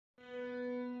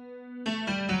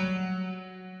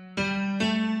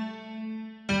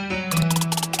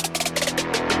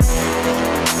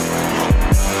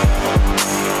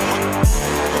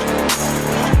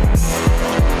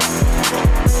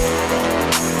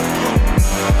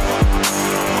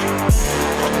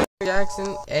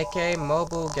Jackson, aka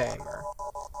Mobile Gamer.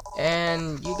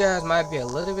 And you guys might be a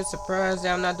little bit surprised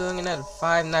that I'm not doing another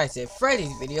Five Nights at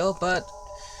Freddy's video, but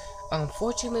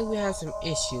unfortunately we have some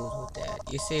issues with that.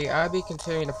 You see, I'll be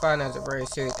continuing the Five Nights at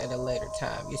Freddy's series at a later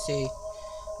time. You see,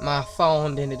 my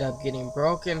phone ended up getting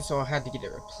broken, so I had to get a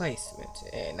replacement.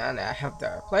 And now that I have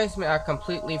the replacement, I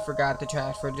completely forgot to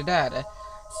transfer the data.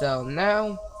 So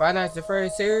now, Five Nights at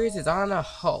Freddy's series is on a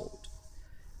hold.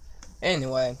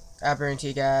 Anyway, I bring to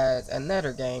you guys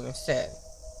another game instead.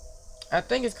 I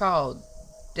think it's called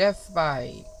Death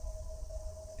by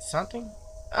something.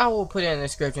 I will put it in the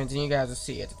descriptions and you guys will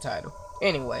see it, the title.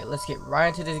 Anyway, let's get right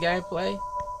into this gameplay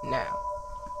now.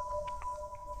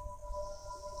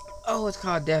 Oh, it's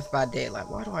called Death by Daylight.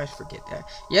 Why do I always forget that?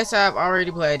 Yes, I've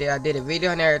already played it. I did a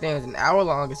video and everything. It was an hour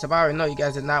long, so I already know you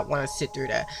guys did not want to sit through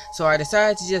that. So I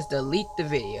decided to just delete the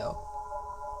video.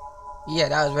 Yeah,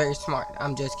 that was very smart.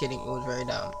 I'm just kidding. It was very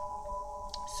dumb.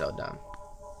 So dumb.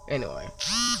 Anyway.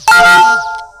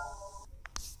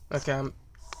 Okay, I'm...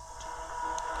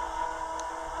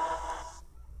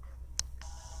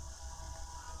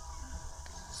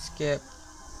 Skip.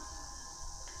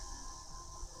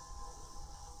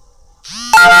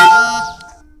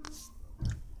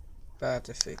 About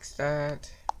to fix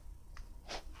that.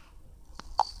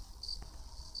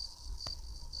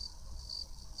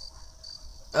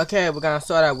 Okay, we're gonna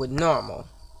start out with normal.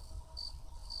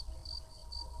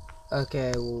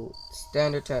 Okay, well,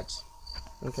 standard touch.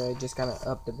 Okay, just gonna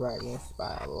up the brightness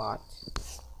by a lot.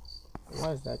 Why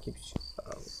does that keep?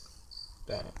 Oh,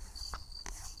 dang.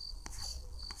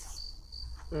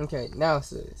 Okay, now it's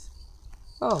this.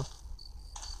 Oh,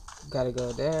 gotta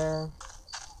go there.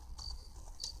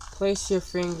 Place your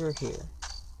finger here.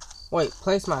 Wait,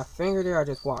 place my finger there or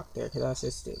just walk there? Cause that's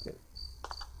just stupid.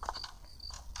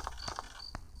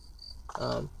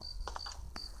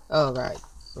 Oh, right.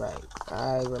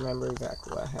 I remember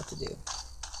exactly what I have to do.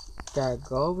 Gotta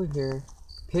go over here,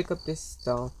 pick up this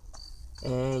stone,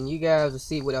 and you guys will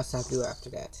see what else I do after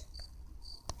that.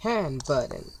 Hand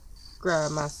button.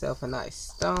 Grab myself a nice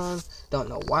stone. Don't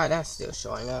know why that's still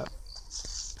showing up,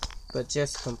 but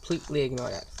just completely ignore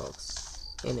that,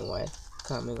 folks. Anyway,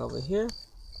 coming over here,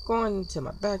 going into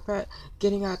my backpack,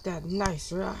 getting out that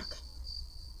nice rock,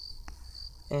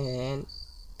 and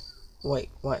wait,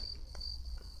 what?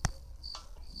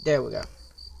 There we go.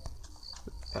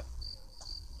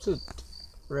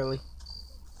 Really?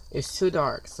 It's too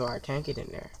dark, so I can't get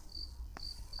in there.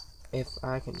 If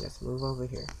I can just move over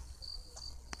here.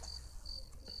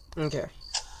 Okay.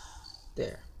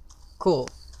 There. Cool.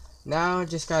 Now I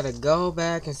just gotta go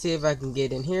back and see if I can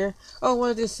get in here. Oh, what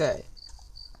did this say?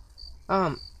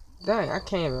 Dang, I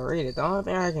can't even read it. The only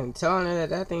thing I can tell on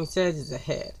that thing says is a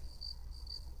head.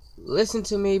 Listen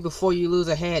to me before you lose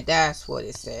a head. That's what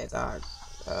it says. I'm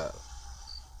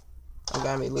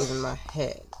gonna be losing my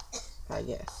head, I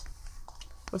guess.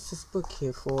 What's this book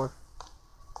here for?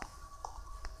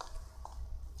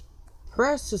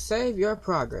 Press to save your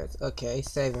progress. Okay,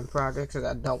 saving progress because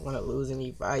I don't want to lose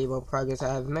any valuable progress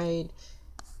I have made.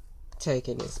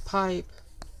 Taking this pipe.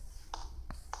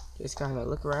 Just kind of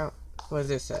look around. What does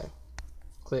this say?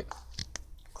 Click,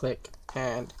 click,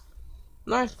 and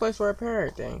nice place for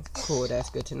repairing things. Cool, that's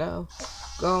good to know.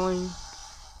 Going.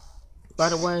 By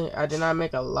the way, I did not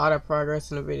make a lot of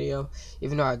progress in the video,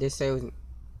 even though I did say it was an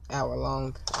hour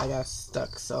long. I got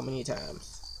stuck so many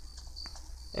times.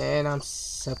 And I'm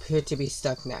appear to be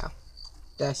stuck now.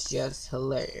 That's just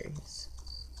hilarious.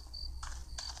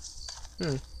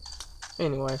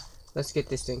 Anyway, let's get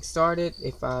this thing started.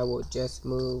 If I will just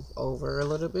move over a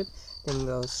little bit, then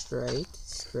go straight.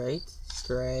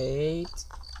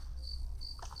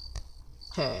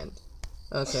 Hand.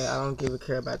 Okay, I don't give a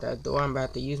care about that door. I'm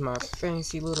about to use my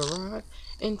fancy little rod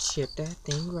and chip that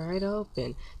thing right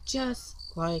open. Just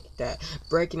like that.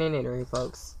 Breaking and entering,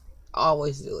 folks.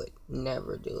 Always do it.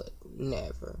 Never do it.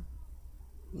 Never.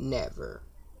 Never.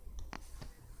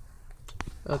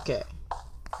 Okay.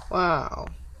 Wow.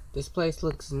 This place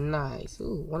looks nice.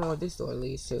 Ooh, wonder what this door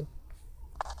leads to.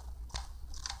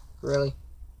 Really?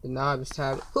 The knob is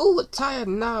tied. Who would tie a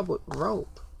knob with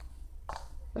rope?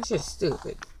 That's just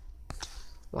stupid.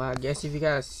 Well, I guess if you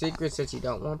got secrets that you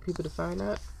don't want people to find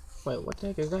out. Wait, what the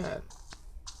heck is that?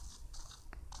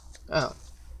 Oh.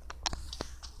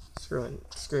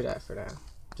 Screw that for now.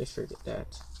 Just forget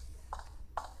that.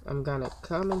 I'm gonna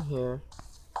come in here.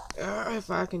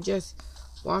 If I can just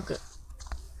walk it.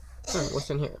 What's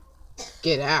in here?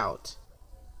 Get out.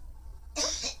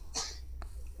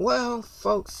 Well,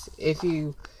 folks,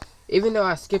 even though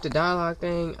I skipped the dialogue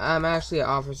thing, I'm actually an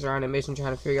officer on a mission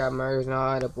trying to figure out murders and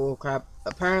all that bull crap.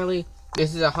 Apparently,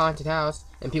 this is a haunted house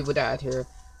and people died here.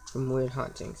 from weird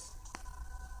hauntings.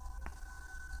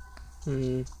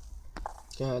 Can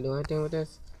I do anything with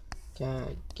this? Can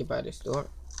I get by this door?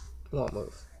 Won't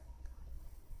move.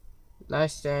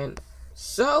 Nightstand.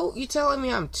 So, you telling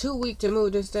me I'm too weak to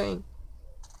move this thing?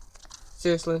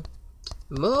 Seriously?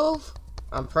 Move?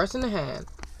 I'm pressing the hand.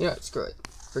 You know, screw it.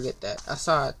 Forget that. I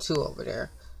saw a 2 over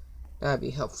there. That'd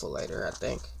be helpful later, I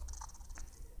think.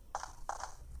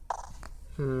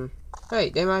 Hey,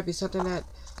 there might be something that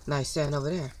nightstand over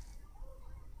there.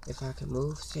 If I can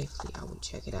move safely, I will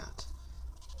check it out.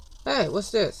 Hey,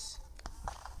 what's this?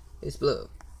 It's blue.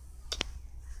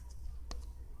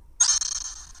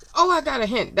 Oh, I got a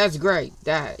hint. That's great.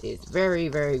 That is very,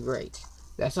 very great.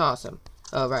 That's awesome.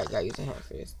 Alright, gotta use a hand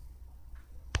for this.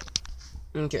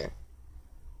 Okay.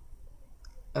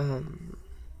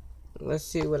 Let's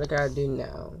see what I gotta do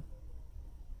now.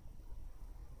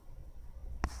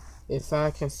 If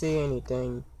I can see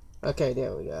anything. Okay,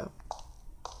 there we go.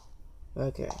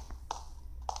 Okay.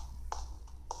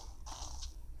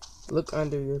 Look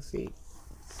under your feet.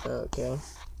 Okay.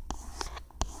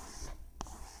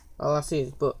 All I see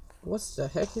is book. What the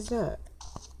heck is that?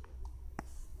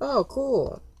 Oh,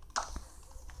 cool.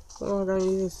 What am I gonna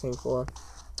use this thing for?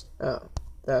 Oh,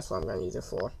 that's what I'm gonna use it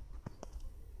for.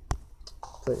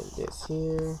 Putting this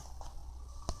here.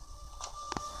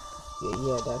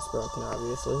 Yeah, that's broken,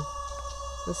 obviously.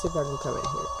 Let's see if I can come in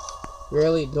here.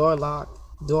 Really? Door locked?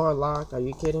 Door locked? Are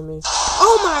you kidding me?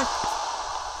 Oh my!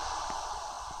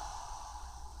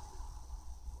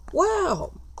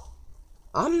 Wow!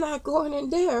 I'm not going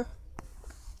in there.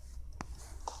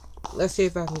 Let's see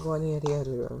if I can go in any of the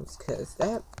other rooms, cause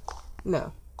that...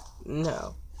 No.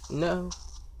 No. No.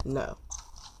 No.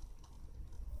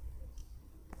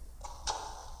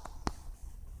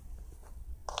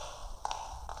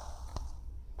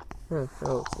 That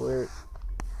looks weird.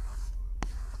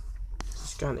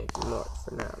 Just gonna ignore it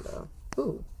for now, though.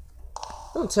 Ooh.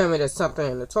 Don't tell me there's something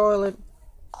in the toilet.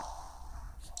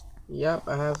 Yep,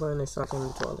 I have one. There's something in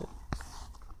the toilet.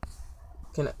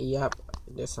 Can I? Yep,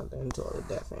 there's something in the toilet,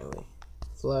 definitely.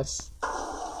 Flush.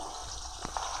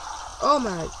 Oh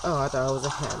my. Oh, I thought it was a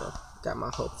handle. Got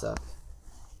my hopes up.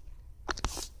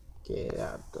 Get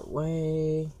out the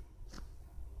way.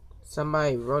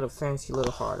 Somebody wrote a fancy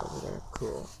little heart over there.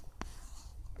 Cool.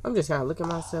 I'm just gonna look at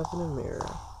myself in the mirror.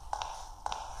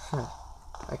 Huh.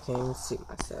 I can't even see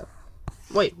myself.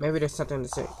 Wait, maybe there's something in the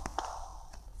sink.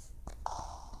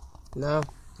 No,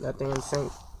 nothing in the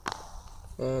sink.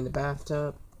 In the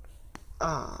bathtub.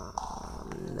 No.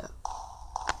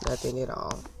 Nothing at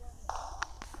all.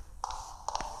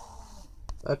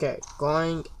 Okay,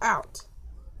 going out.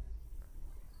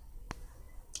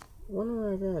 What do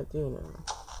I gotta do now?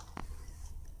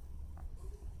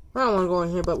 I don't want to go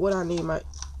in here, but what I need my...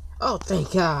 Oh,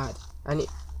 thank God. I need...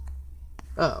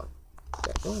 Oh.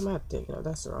 What am I thinking of?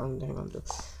 That's the wrong thing I'm doing.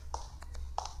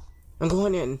 I'm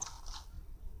going in.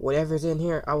 Whatever's in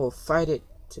here, I will fight it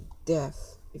to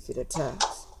death if it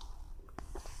attacks.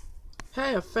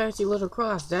 Hey, a fancy little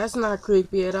cross. That's not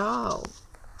creepy at all.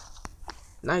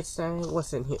 Nightstand.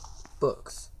 What's in here?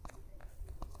 Books.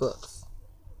 Books.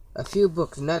 A few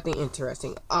books. Nothing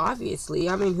interesting. Obviously.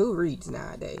 I mean, who reads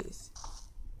nowadays?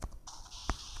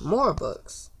 More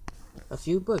books. A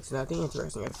few books. Nothing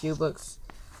interesting. A few books.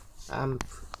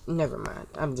 Never mind.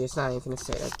 I'm just not even gonna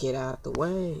say that. Get out the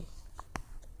way.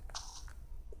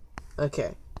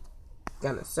 Okay.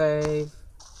 Gonna save.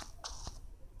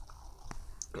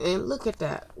 And look at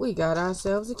that. We got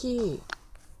ourselves a key.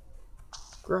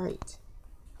 Great.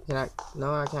 Can I?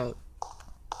 No, I can't.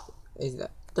 Is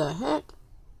that the heck?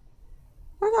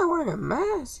 I gotta wear a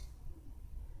mask.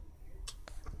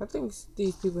 I think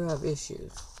these people have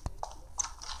issues.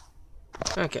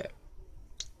 Okay.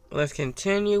 Let's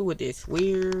continue with this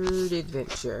weird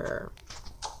adventure.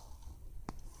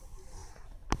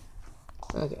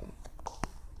 Okay.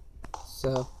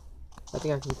 So, I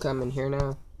think I can come in here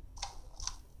now.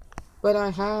 But I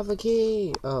have a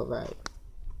key. Oh, right.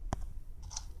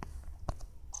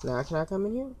 Now, can I come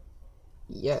in here?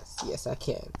 Yes, yes, I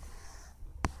can.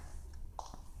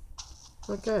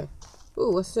 Okay.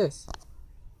 Ooh, what's this?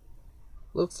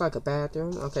 Looks like a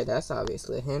bathroom. Okay, that's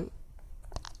obviously a hint.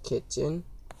 Kitchen.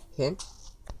 Hint.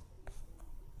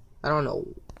 I don't know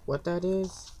what that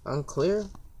is. Unclear?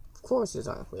 Of course it's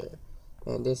unclear.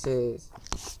 And this is...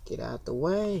 Get out the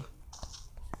way.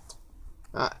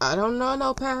 I don't know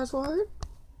no password.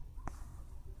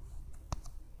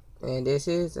 And this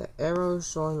is an arrow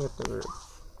showing at the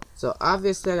roof. So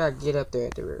obviously I gotta get up there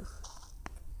at the roof.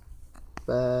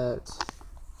 But...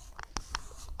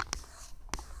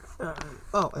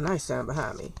 oh, a nice sound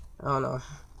behind me. I don't know.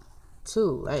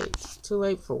 Too late. Too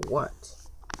late for what?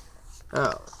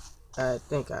 Oh. I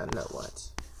think I know what.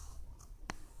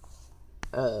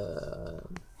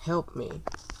 Help me.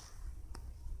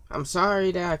 I'm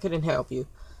sorry that I couldn't help you.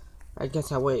 I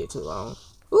guess I waited too long.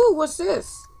 Ooh, what's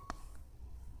this?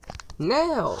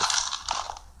 Nails.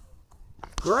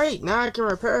 Great, now I can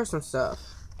repair some stuff.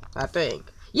 I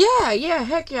think. Yeah,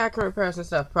 heck yeah, I can repair some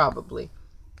stuff, probably.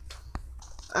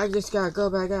 I just gotta go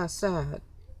back outside.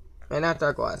 And after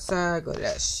I go outside, go to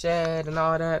that shed and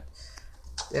all that,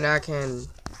 then I can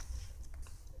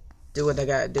do what I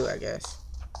gotta do, I guess.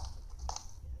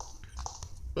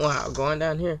 Wow, going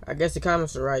down here. I guess the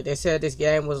comments are right. They said this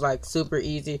game was like super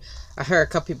easy. I heard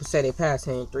a couple people say they passed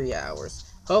it in 3 hours.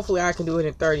 Hopefully I can do it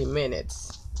in 30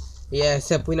 minutes. Yeah,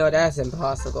 except we know that's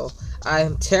impossible. I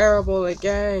am terrible at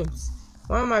games.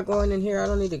 Why am I going in here? I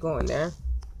don't need to go in there.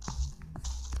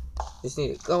 Just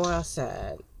need to go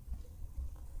outside.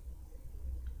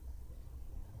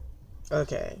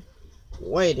 Okay.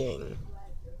 Waiting.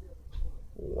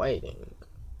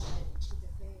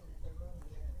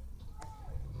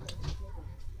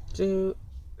 To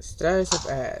status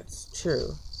of ads.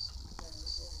 True.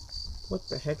 What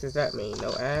the heck does that mean?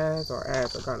 No ads or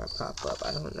ads are gonna pop up?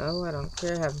 I don't know. I don't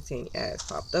care. I haven't seen any ads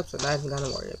popped up, so I'm not even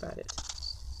gonna worry about it.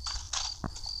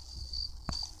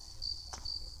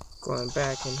 Going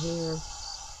back in here.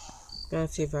 Gonna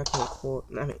see if I can record.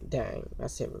 I mean, dang. I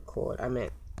said record. I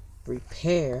meant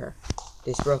repair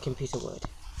this broken piece of wood.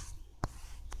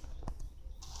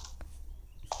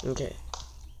 Okay.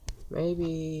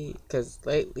 Maybe, because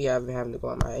lately I've been having to go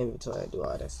on my inventory and do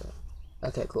all that stuff.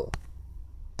 Okay, cool.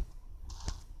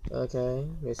 Okay,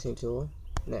 missing tool.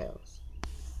 Nails.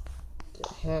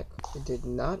 The heck? It did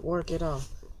not work at all.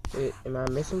 Am I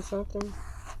missing something?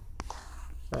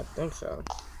 I think so.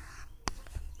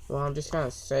 Well, I'm just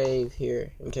gonna save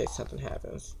here in case something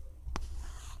happens.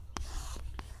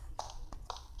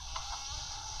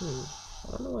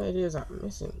 I don't know what it is I'm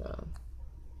missing though.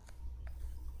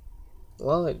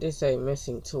 Well, it did say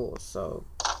missing tools, so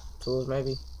tools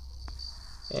maybe.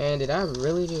 And did I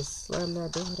really just slam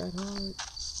that door that hard?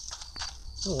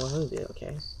 Oh, well, it'll be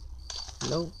okay.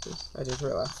 Nope, I just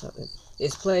realized something.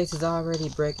 This place is already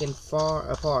breaking far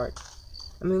apart.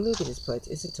 I mean, look at this place.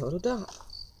 It's a total dump.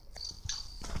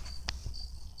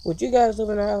 Would you guys live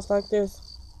in a house like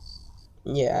this?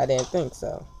 Yeah, I didn't think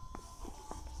so.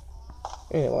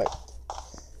 Anyway.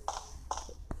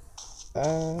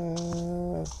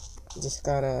 Just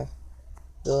gotta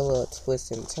do a little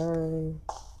twist and turn.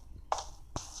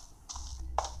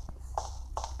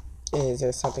 Is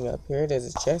there something up here?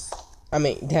 There's a chest. I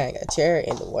mean, dang, a chair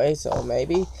in the way, so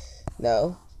maybe.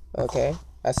 No. Okay.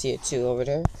 I see it too over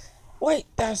there. Wait,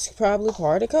 that's probably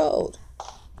part of the code.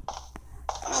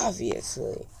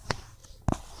 Obviously.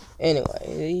 Anyway,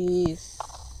 these.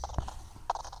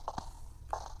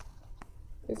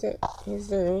 Is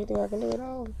there anything I can do at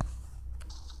all?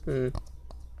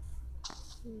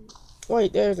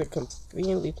 Wait, there's a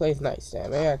conveniently placed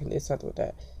nightstand. Maybe I can do something with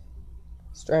that.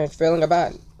 Strange feeling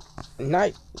about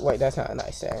night. Wait, that's not a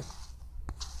nightstand.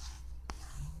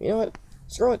 You know what?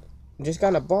 Screw it. I'm just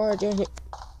gonna barge in here.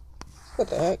 What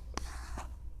the heck?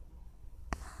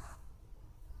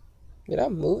 Did I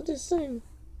move this thing?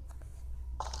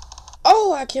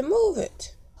 Oh, I can move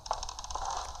it.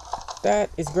 That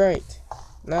is great.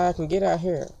 Now I can get out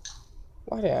here.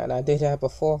 Why did I not do that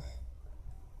before?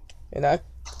 And I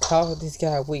called this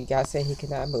guy weak. I said he could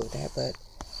not move that, but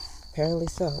apparently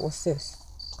so. What's this?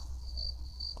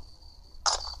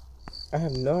 I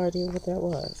have no idea what that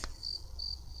was.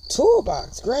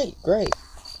 Toolbox. Great.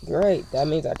 That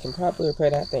means I can probably repair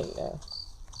that thing now.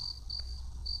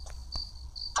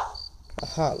 A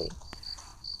holly.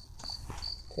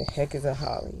 The heck is a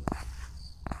holly?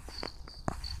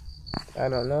 I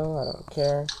don't know. I don't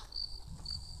care.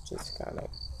 Just gonna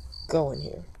go in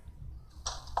here.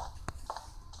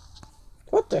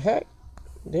 What the heck?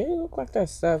 Did it look like that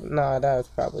stuff? Nah, that was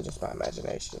probably just my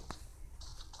imagination.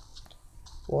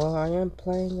 Well, I am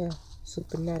playing a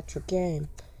supernatural game,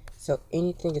 so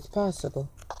anything is possible.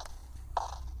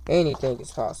 Anything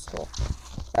is possible.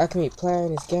 I can be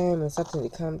playing this game and something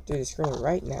to come through the screen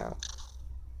right now.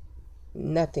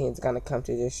 Nothing is gonna come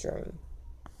through this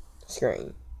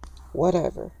screen.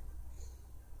 Whatever.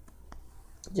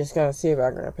 Just gotta see if I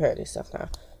can repair this stuff now.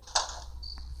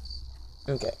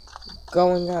 Okay.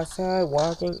 Going outside,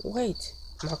 walking. Wait,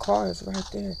 my car is right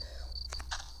there.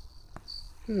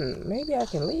 Maybe I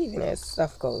can leave and that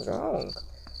stuff goes wrong.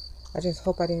 I just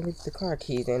hope I didn't leave the car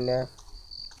keys in there.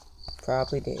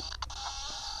 Probably did.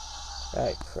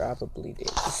 I probably did.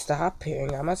 Stop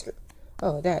peering on my screen.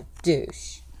 Oh, that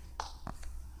douche.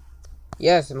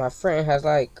 Yes, my friend has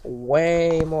like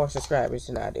way more subscribers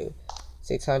than I do.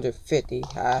 650.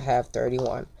 I have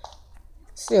 31.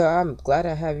 Still, I'm glad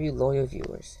I have you loyal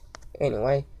viewers.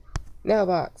 Anyway, nail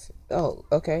box. Oh,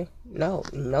 okay. No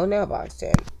nail box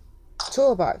then.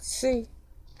 Toolbox. See?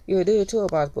 You'll do a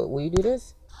toolbox, but will you do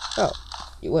this? Oh,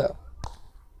 you will.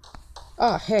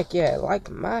 Oh, heck yeah. Like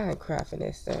Minecraft in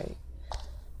this thing.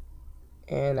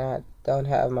 And I don't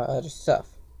have my other stuff.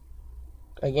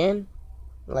 Again,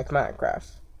 like Minecraft.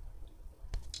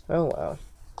 Oh well.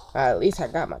 At least I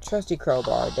got my trusty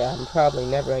crowbar that I'm probably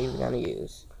never even gonna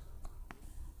use.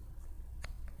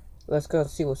 Let's go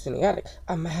see what's in the attic.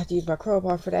 I might have to use my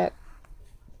crowbar for that.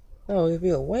 No, it'd be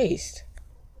a waste.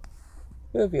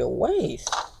 It would be a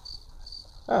waste.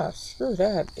 Ah, screw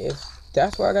that. If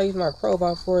that's what I gotta use my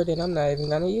crowbar for, then I'm not even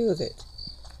gonna use it.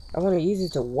 I wanna use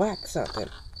it to whack something.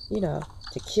 You know,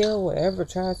 to kill whatever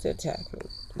tries to attack me.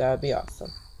 That would be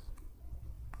awesome.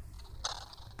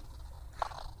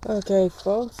 Okay,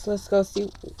 folks, let's go see.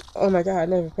 Oh my god, I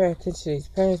never paid attention to these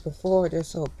paintings before. They're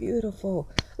so beautiful.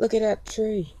 Look at that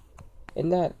tree.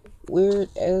 And that weird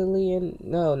alien.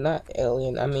 No, not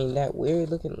alien. I mean, that weird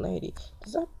looking lady.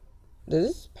 Does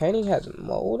this painting have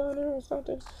mold on it or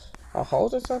something? Or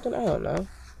holes or something? I don't know.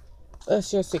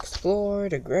 Let's just explore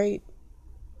the great,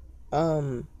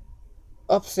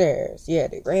 upstairs. Yeah,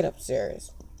 the great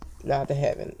upstairs. Not the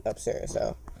heaven upstairs,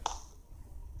 so.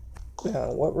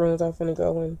 Now, what rooms I'm finna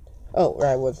go in? Oh,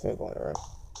 right, I was finna go in the room.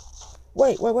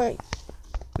 Wait.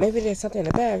 Maybe there's something in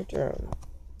the bathroom.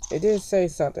 It did say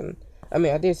something. I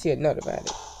mean, I did see a note about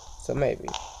it. So maybe.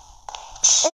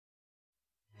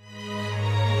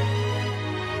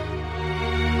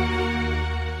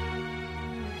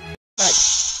 Like,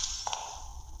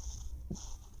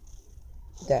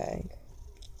 dang.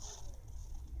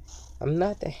 I'm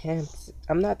not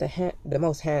the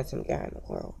most handsome guy in the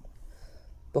world.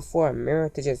 Before a mirror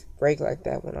to just break like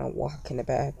that when I walk in the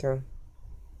bathroom,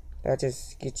 that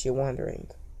just gets you wondering,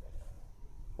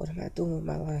 what am I doing with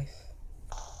my life?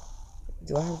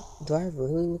 Do I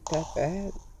really look that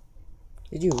bad?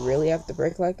 Did you really have to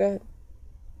break like that?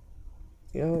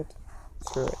 You know what?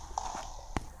 Screw it.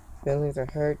 Feelings are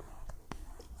hurt.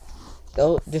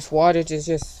 Though this water is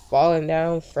just falling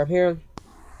down from here.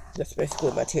 That's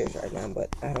basically my tears right now,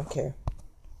 but I don't care.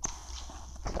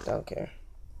 I don't care.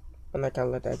 I'm not gonna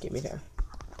let that get me down.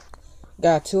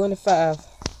 Got 2 and a 5.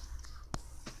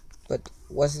 But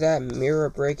was that mirror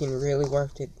breaking really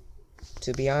worth it?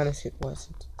 To be honest, it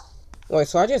wasn't. Wait,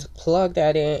 so I just plug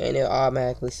that in and it'll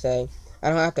automatically say. I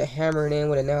don't have to hammer it in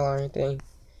with a nail or anything.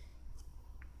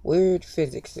 Weird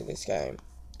physics in this game.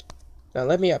 Now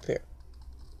let me up here.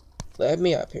 Let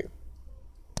me up here.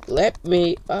 Let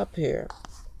me up here.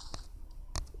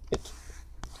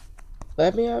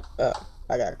 Let me up. Oh,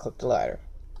 I gotta click the ladder.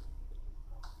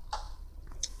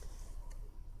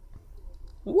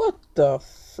 What the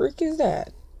freak is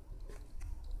that?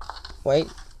 Wait.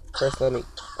 First let me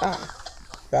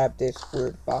grab this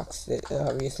weird box that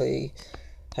obviously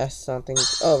has something.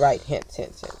 Oh right, hint.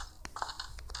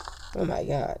 Oh my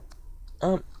god.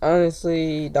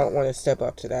 Honestly don't want to step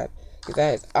up to that. Because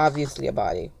that is obviously a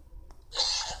body.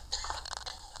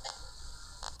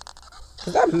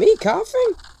 Is that me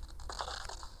coughing?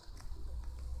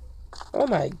 Oh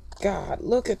my god,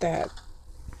 look at that.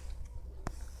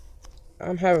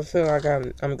 I'm having a feeling like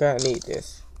I'm gonna need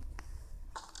this.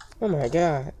 Oh my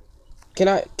god. Can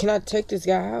I take this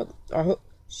guy out? Or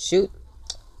shoot?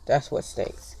 That's what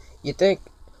stinks. You think,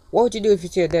 what would you do if you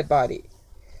see a dead body?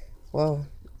 Well,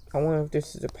 I wonder if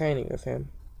this is a painting of him.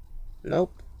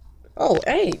 Nope. Oh,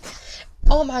 8.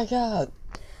 Oh my god.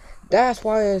 That's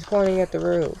why it's pointing at the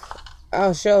roof.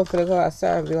 I'll show for the go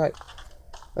outside and be like,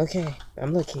 okay,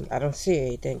 I'm looking. I don't see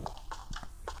anything.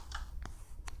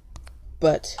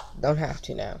 But, don't have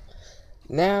to now.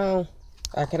 Now,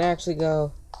 I can actually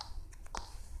go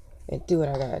and do what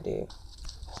I gotta do.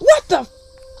 What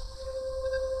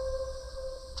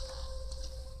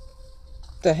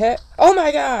the heck? Oh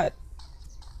my god!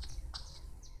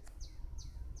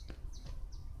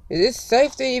 Is it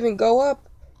safe to even go up?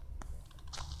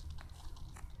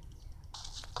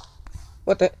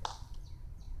 What the?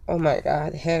 Oh my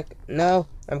god, heck. No.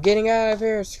 I'm getting out of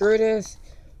here. Screw this.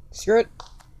 Screw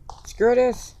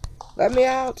this. Let me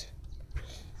out.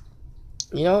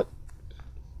 You know,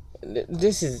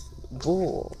 this is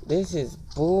bull. This is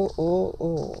bull.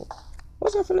 Oh.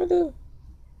 What's I finna do?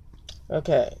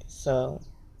 Okay, so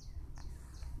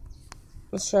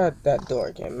let's try that door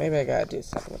again. Maybe I gotta do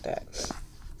something with that.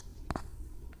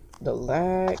 The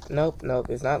lag. Nope.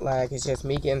 It's not lag. It's just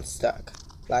me getting stuck.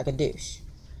 Like a douche.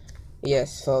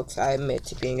 Yes, folks, I admit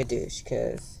to being a douche,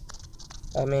 because,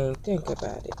 I mean, think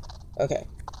about it. Okay.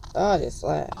 Oh, this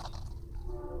lag.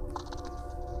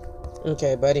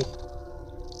 Okay, buddy.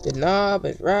 The knob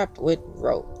is wrapped with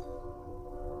rope.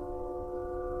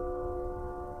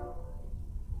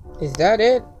 Is that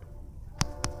it?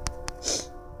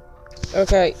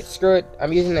 Okay, screw it.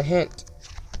 I'm using a hint.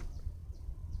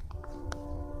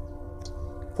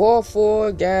 Pour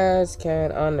full gas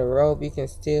can on the rope. You can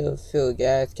still fill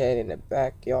gas can in the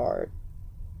backyard.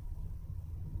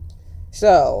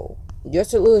 So, your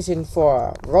solution for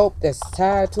a rope that's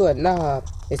tied to a knob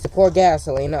is to pour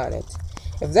gasoline on it.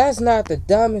 If that's not the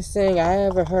dumbest thing I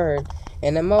ever heard,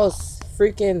 and the most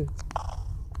freaking,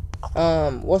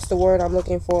 what's the word I'm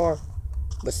looking for?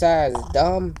 Besides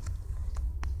dumb,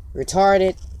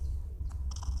 retarded,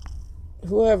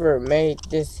 whoever made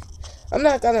this, I'm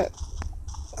not gonna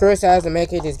criticize the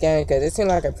maker of this game because it seemed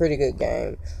like a pretty good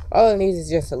game. All it needs is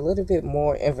just a little bit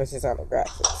more emphasis on the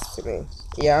graphics to me.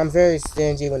 Yeah, I'm very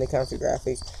stingy when it comes to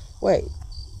graphics. Wait,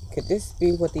 could this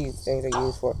be what these things are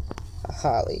used for? A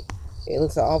holly. It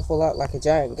looks an awful lot like a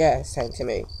giant gas tank to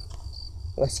me.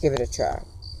 Let's give it a try.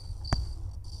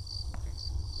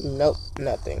 Nope,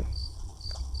 nothing.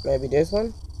 Maybe this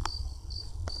one?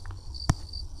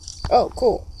 Oh,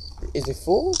 cool. Is it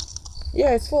full?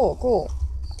 Yeah, it's full. Cool.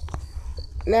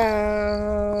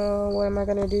 Now, what am I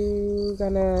gonna do?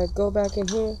 Gonna go back in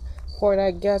here, pour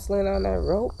that gasoline on that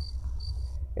rope,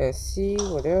 and see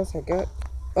what else I got.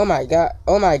 Oh my god,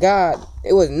 oh my god,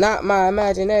 it was not my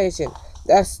imagination.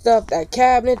 That stuff, that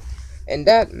cabinet, and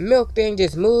that milk thing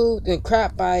just moved and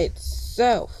crap by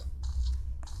itself.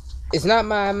 It's not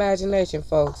my imagination,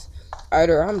 folks.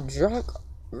 Either I'm drunk,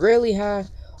 really high,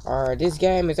 or this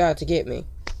game is out to get me.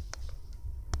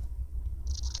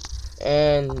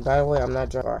 And, by the way, I'm not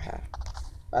drunk or high.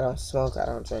 I don't smoke, I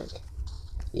don't drink.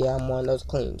 Yeah, I'm one of those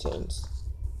clean teens.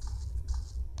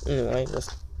 Anyway, let's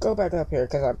go back up here,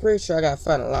 because I'm pretty sure I got to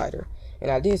find a lighter. And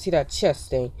I did see that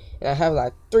chest thing, and I have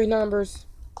like 3 numbers.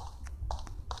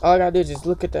 All I gotta do is just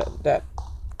look at that.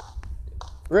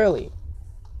 Really?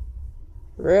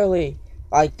 Really?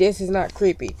 Like, this is not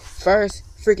creepy. First,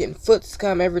 freaking foots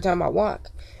come every time I walk.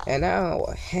 And now,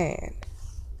 a hand.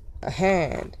 A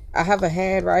hand. I have a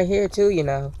hand right here, too, you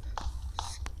know.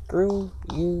 Screw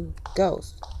you,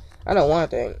 ghost. I know one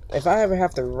thing. If I ever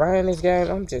have to run in this game,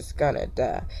 I'm just gonna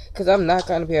die. Because I'm not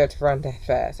gonna be able to run that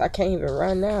fast. I can't even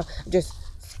run now. I'm just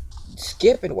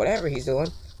skipping whatever he's doing.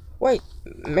 Wait,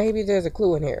 maybe there's a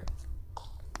clue in here.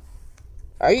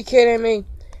 Are you kidding me?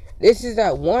 This is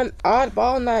that one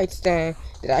oddball nightstand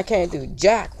that I can't do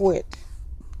jack with.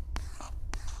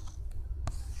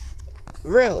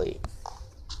 Really?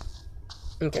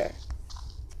 Okay.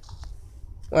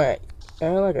 Wait, I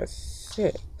have like a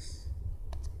 6.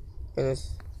 And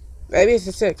it's, maybe it's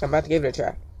a 6. I'm about to give it a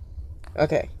try.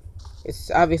 Okay.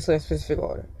 It's obviously a specific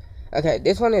order. Okay,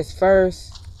 this one is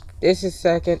first. This is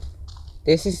second.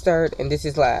 This is third. And this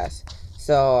is last.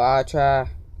 So I'll try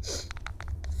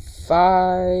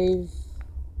 5,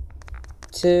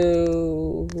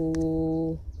 2.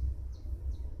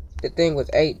 The thing was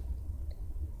 8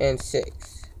 and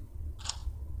 6.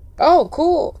 Oh,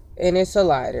 cool. And it's a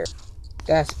lighter.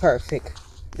 That's perfect.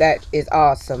 That is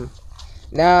awesome.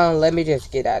 Now, let me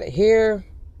just get out of here.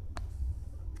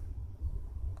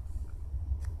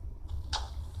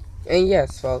 And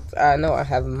yes, folks, I know I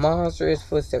have monstrous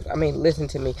footsteps. I mean, listen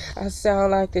to me. I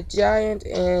sound like the giant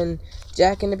in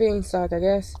Jack and the Beanstalk, I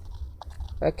guess.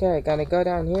 Okay, gonna go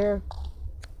down here.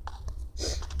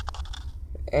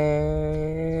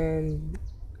 And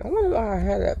I wonder why I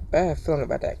had a bad feeling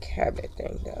about that cabinet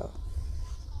thing, though.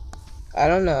 I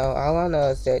don't know. All I know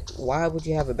is that why would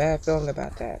you have a bad feeling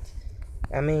about that?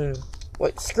 I mean,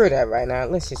 wait, screw that right now.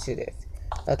 Let's just do this.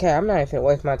 Okay, I'm not even gonna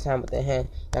waste my time with the hand.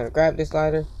 Gonna grab this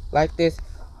lighter like this.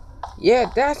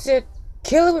 Yeah, that's it.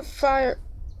 Kill it with fire.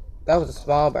 That was a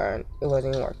small burn. It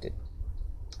wasn't even worth it.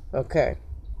 Okay.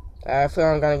 I feel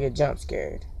I'm gonna get jump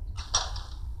scared.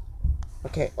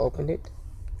 Okay, opened it.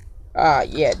 Ah,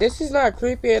 yeah, this is not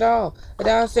creepy at all.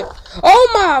 Oh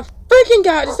my freaking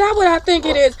god, is that what I think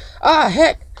it is? Ah,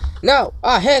 heck. No,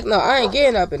 heck no, I ain't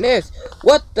getting up in this.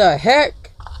 What the heck?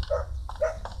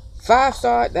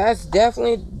 5-star, that's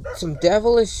definitely some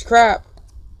devilish crap.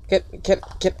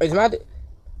 Is my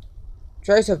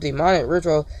trace of demonic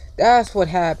ritual? That's what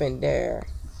happened there.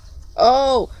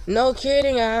 Oh, no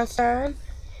kidding, Einstein.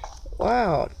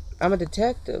 Wow, I'm a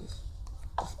detective.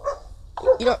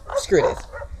 You know, screw this.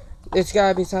 There's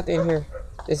gotta be something in here.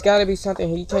 There's gotta be something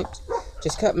here. You can't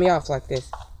just cut me off like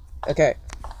this. Okay.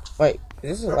 Wait,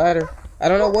 is this a ladder? I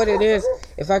don't know what it is.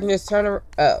 If I can just turn around.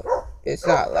 Oh, it's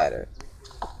not a ladder.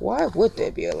 Why would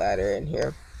there be a ladder in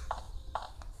here?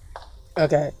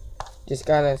 Okay. Just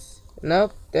gotta.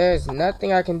 Nope, there's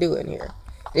nothing I can do in here.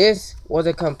 This was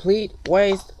a complete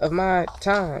waste of my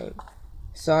time.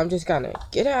 So I'm just gonna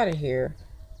get out of here.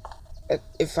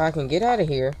 If I can get out of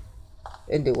here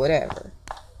and do whatever.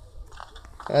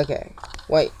 Okay.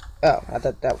 Wait. Oh, I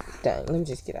thought that was... Dang, let me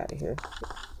just get out of here.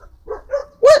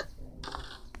 What?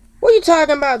 What are you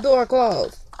talking about, door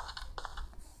closed?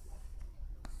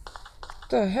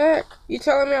 The heck? You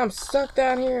telling me I'm stuck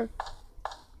down here?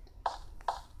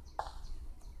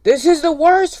 This is the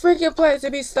worst freaking place to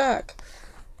be stuck.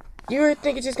 You really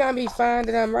think it's just gonna be fine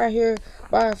that I'm right here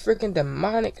by a freaking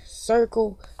demonic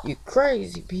circle? You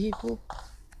crazy people.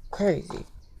 Crazy.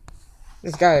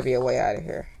 There's gotta be a way out of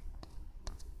here.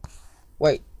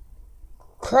 Wait.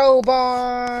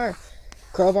 Crowbar!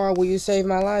 Crowbar, will you save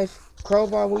my life?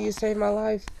 Crowbar, will you save my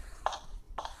life?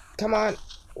 Come on.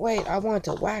 Wait, I want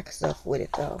to whack stuff with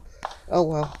it though. Oh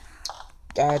well.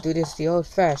 Gotta do this the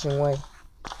old-fashioned way.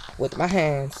 With my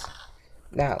hands.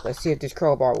 Now, let's see if this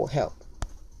crowbar will help.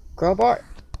 Crowbar?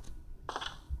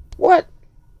 What?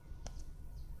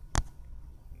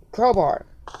 Crowbar.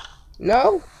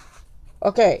 No?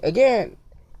 Okay, again.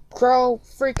 Crow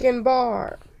freaking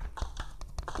bar.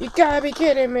 You gotta be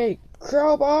kidding me.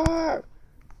 Crowbar.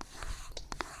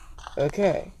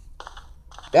 Okay.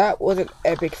 That was an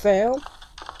epic fail.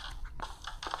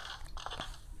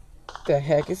 The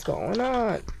heck is going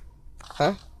on?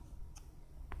 Huh?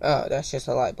 Oh, that's just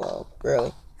a light bulb.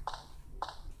 Really?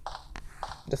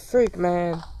 The freak,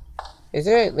 man. Is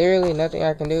there literally nothing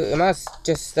I can do? Am I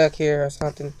just stuck here or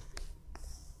something?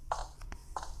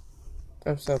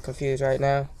 I'm so confused right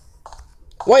now.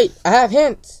 Wait, I have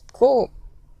hints. Cool.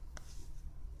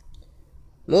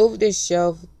 Move this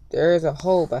shelf. There is a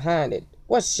hole behind it.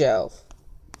 What shelf?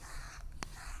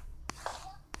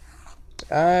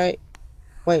 Alright.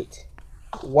 Wait.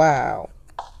 Wow.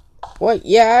 Wait,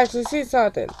 yeah, I actually see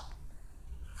something.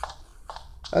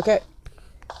 Okay.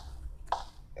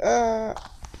 Huh?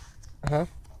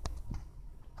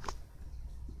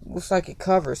 Looks like it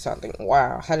covers something.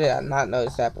 Wow, how did I not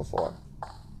notice that before?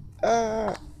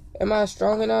 Am I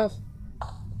strong enough?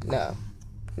 No.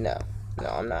 No. No,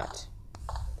 I'm not.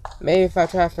 Maybe if I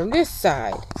try from this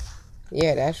side.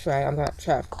 Yeah, that's right. I'm gonna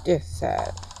try from this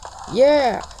side.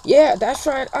 Yeah. Yeah, that's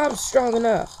right. I'm strong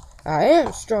enough. I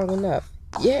am strong enough.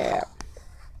 Yeah.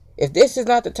 If this is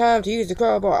not the time to use the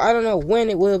crowbar, I don't know when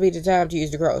it will be the time to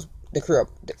use the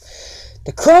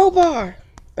crowbar.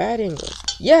 Bad English.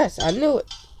 Yes, I knew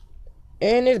it.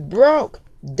 And it broke.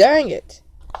 Dang it.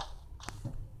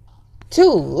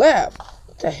 Two left.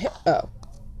 What the hell? Oh.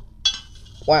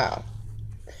 Wow.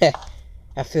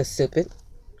 I feel stupid.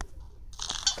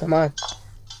 Come on.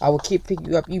 I will keep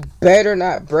picking you up. You better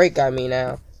not break on me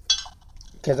now.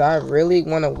 Because I really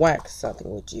want to whack something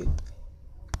with you.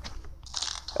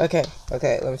 Okay.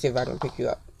 Okay. Let me see if I can pick you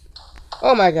up.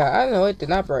 Oh my god. I know it did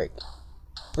not break.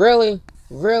 Really?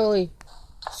 Really?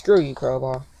 Screw you,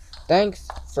 crowbar. Thanks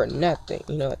for nothing.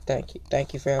 You know what? Thank you.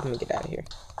 Thank you for helping me get out of here.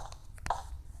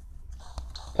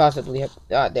 Possibly.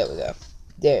 Ah, there we go.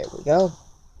 There we go.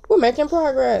 We're making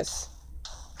progress.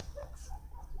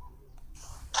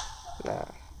 Nah.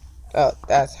 Oh,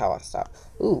 that's how I stop.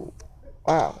 Ooh.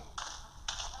 Wow.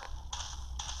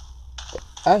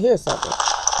 I hear something.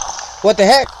 What the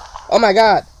heck? Oh my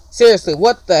god. Seriously,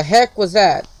 what the heck was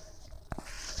that?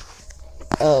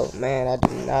 Oh man, I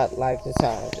do not like the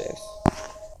sound of this.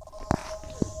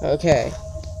 Okay.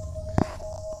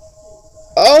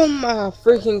 Oh my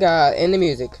freaking god. And the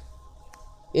music.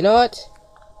 You know what?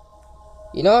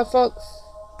 You know what, folks?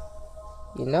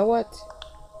 You know what?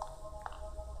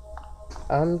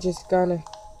 I'm just gonna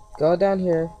go down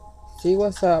here, see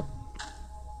what's up.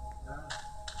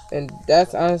 And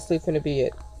that's honestly gonna be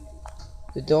it.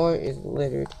 The door is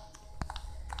littered.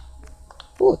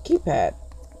 Ooh, a keypad.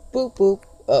 Boop, boop.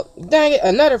 Oh, dang it,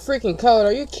 another freaking code.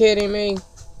 Are you kidding me?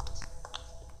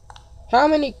 How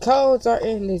many codes are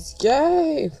in this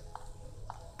game?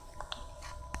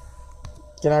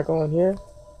 Can I go in here?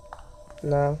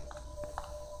 No.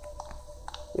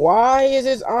 Why is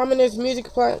this ominous music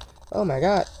playing? Oh my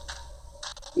god.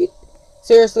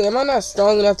 Seriously, am I not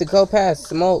strong enough to go past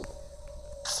smoke?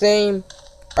 Steam?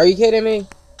 Are you kidding me?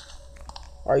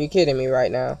 Are you kidding me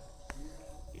right now?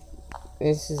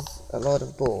 This is a load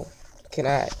of bull. Can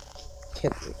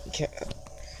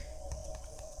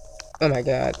oh my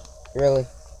god. Really?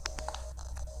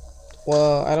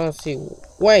 Well, I don't see.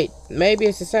 Wait, maybe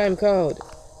it's the same code.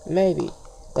 Maybe.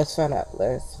 Let's find out.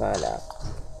 Let's find out.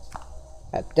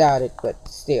 I doubt it, but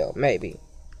still, maybe.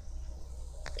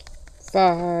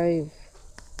 5,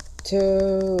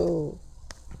 2,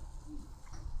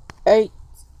 8,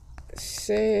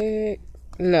 6.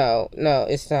 No,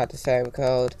 it's not the same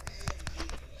code.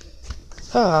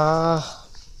 Ah.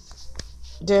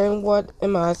 Then what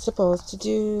am I supposed to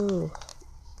do?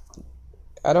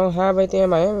 I don't have anything in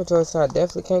my inventory, so I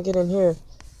definitely can't get in here.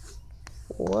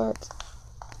 What?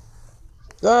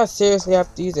 Do I seriously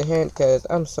have to use a hint? Because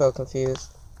I'm so confused.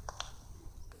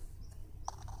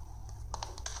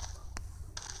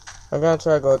 I'm gonna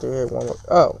try to go through here one more.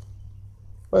 Oh.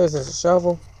 What is this? A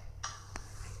shovel?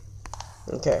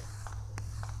 Okay.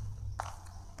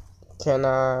 Can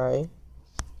I?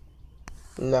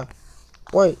 No.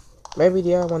 Wait. Maybe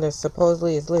the other one that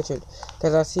supposedly is littered.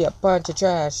 Because I see a bunch of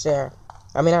trash there.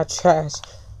 I mean, not trash.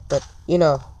 But, you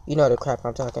know the crap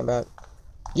I'm talking about.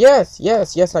 Yes,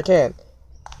 I can.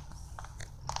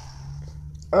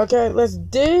 Okay, let's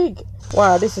dig.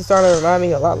 Wow, this is starting to remind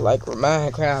me a lot like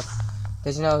Minecraft.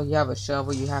 Because, you have a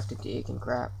shovel, you have to dig and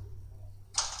crap.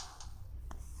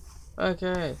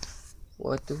 Okay.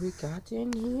 What do we got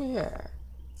in here?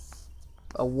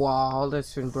 A wall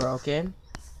that's been broken.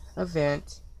 A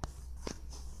vent.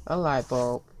 A light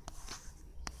bulb.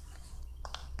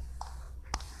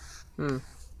 I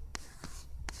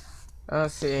don't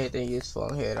see anything useful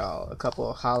in here at all. A couple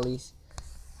of hollies.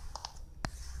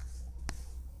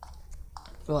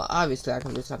 Well, obviously I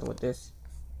can do something with this.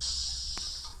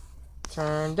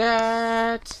 Turn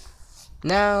that.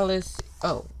 Now let's see.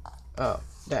 Oh,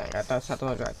 dang! I thought something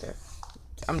was right there.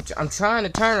 I'm trying to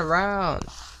turn around.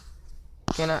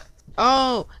 Can I?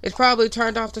 Oh, it's probably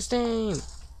turned off the steam.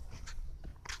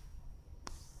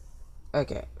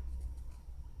 Okay.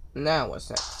 Now what's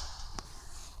that?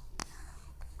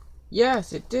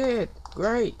 Yes, it did.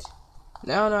 Great.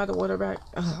 Now I know how to worry back.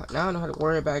 Now I know how to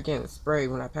worry about getting sprayed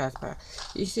when I pass by.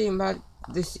 You see,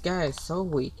 this guy is so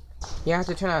weak. You have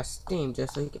to turn out steam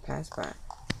just so he can pass by.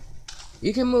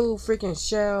 You can move freaking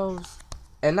shelves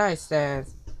and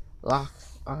nightstands locked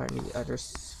on the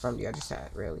others from the other side.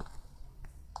 Really.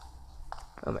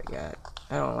 Oh my god.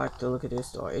 I don't like the look of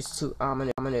this door. It's too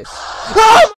ominous.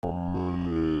 Oh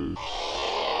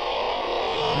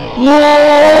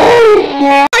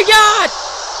my god!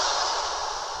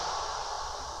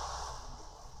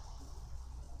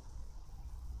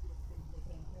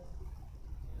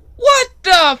 What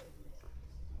the?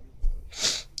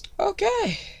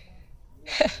 Okay.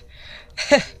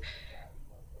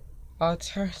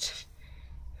 Alternative.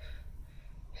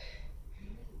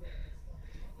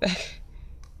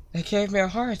 That gave me a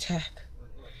heart attack.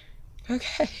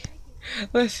 Okay.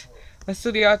 Let's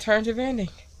do the alternative ending.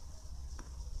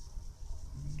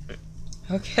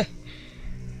 Okay.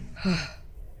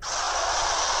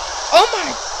 Oh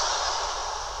my!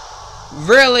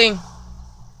 Really?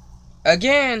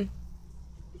 Again?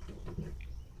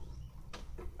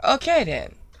 Okay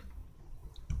then.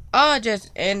 I'll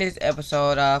just end this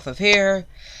episode off of here.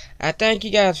 I thank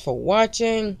you guys for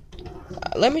watching.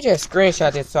 Let me just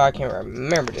screenshot this so I can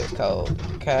remember this code.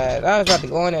 Because I was about to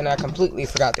go in and I completely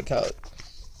forgot the code.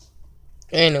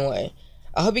 Anyway,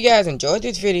 I hope you guys enjoyed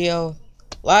this video.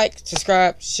 Like,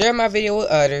 subscribe, share my video with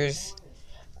others.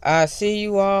 I'll see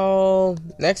you all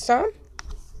next time.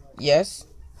 Yes,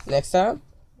 next time.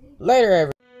 Later, everyone.